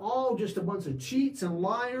 if they're all just a bunch of cheats and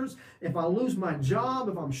liars, if I lose my job,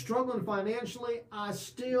 if I'm struggling financially, I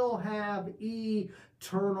still have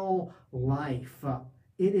eternal life.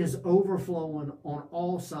 It is overflowing on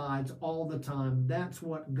all sides all the time. That's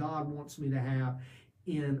what God wants me to have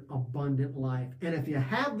in abundant life. And if you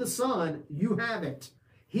have the Son, you have it.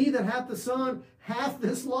 He that hath the Son hath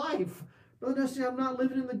this life. Brother Dusty, I'm not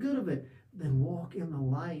living in the good of it. Then walk in the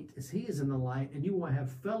light as he is in the light, and you will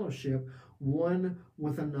have fellowship one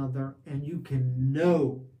with another, and you can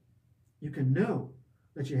know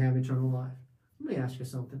that you have eternal life. Let me ask you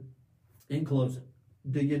something in closing.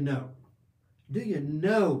 Do you know? Do you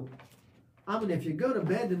know? I mean, if you go to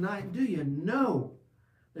bed tonight, do you know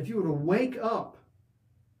that if you were to wake up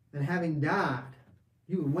and having died,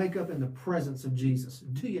 you would wake up in the presence of Jesus?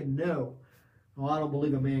 Do you know? Oh, I don't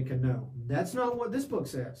believe a man can know. That's not what this book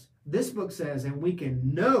says. This book says, and we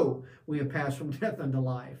can know we have passed from death unto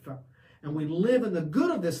life. And we live in the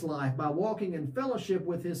good of this life by walking in fellowship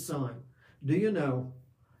with his Son. Do you know?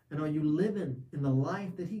 And are you living in the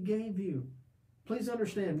life that he gave you? Please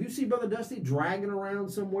understand, if you see Brother Dusty dragging around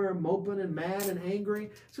somewhere, moping and mad and angry,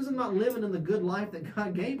 it's because I'm not living in the good life that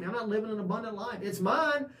God gave me. I'm not living an abundant life. It's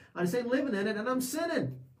mine. I just ain't living in it, and I'm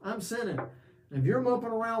sinning. I'm sinning. And if you're moping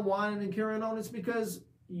around, whining and carrying on, it's because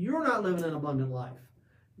you're not living an abundant life.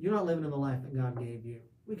 You're not living in the life that God gave you.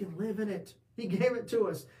 We can live in it. He gave it to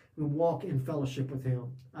us. We walk in fellowship with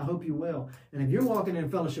him. I hope you will. And if you're walking in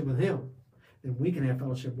fellowship with him, then we can have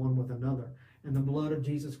fellowship one with another. And the blood of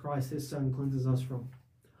Jesus Christ, his Son, cleanses us from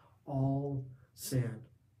all sin.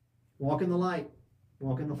 Walk in the light.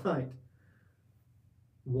 Walk in the light.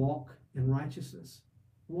 Walk in righteousness.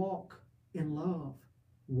 Walk in love.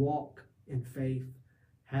 Walk in faith.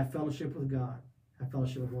 Have fellowship with God. Have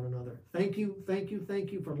fellowship with one another. Thank you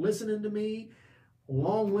for listening to me.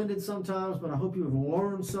 Long-winded sometimes, but I hope you have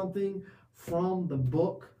learned something from the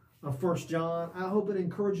book of 1 John. I hope it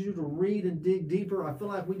encourages you to read and dig deeper. I feel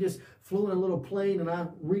like we just flew in a little plane and I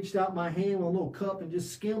reached out my hand with a little cup and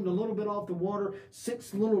just skimmed a little bit off the water,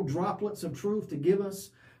 6 little droplets of truth to give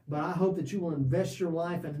us. But I hope that you will invest your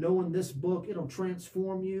life in knowing this book. It'll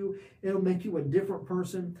transform you. It'll make you a different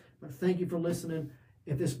person. But thank you for listening.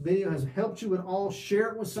 If this video has helped you at all, share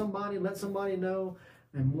it with somebody. Let somebody know.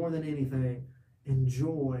 And more than anything,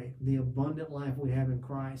 enjoy the abundant life we have in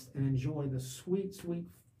Christ and enjoy the sweet, sweet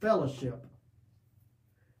fellowship,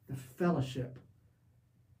 the fellowship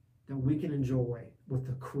that we can enjoy with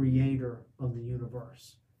the Creator of the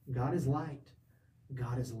universe. God is light.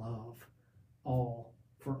 God is love. All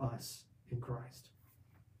for us in Christ.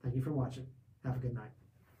 Thank you for watching. Have a good night.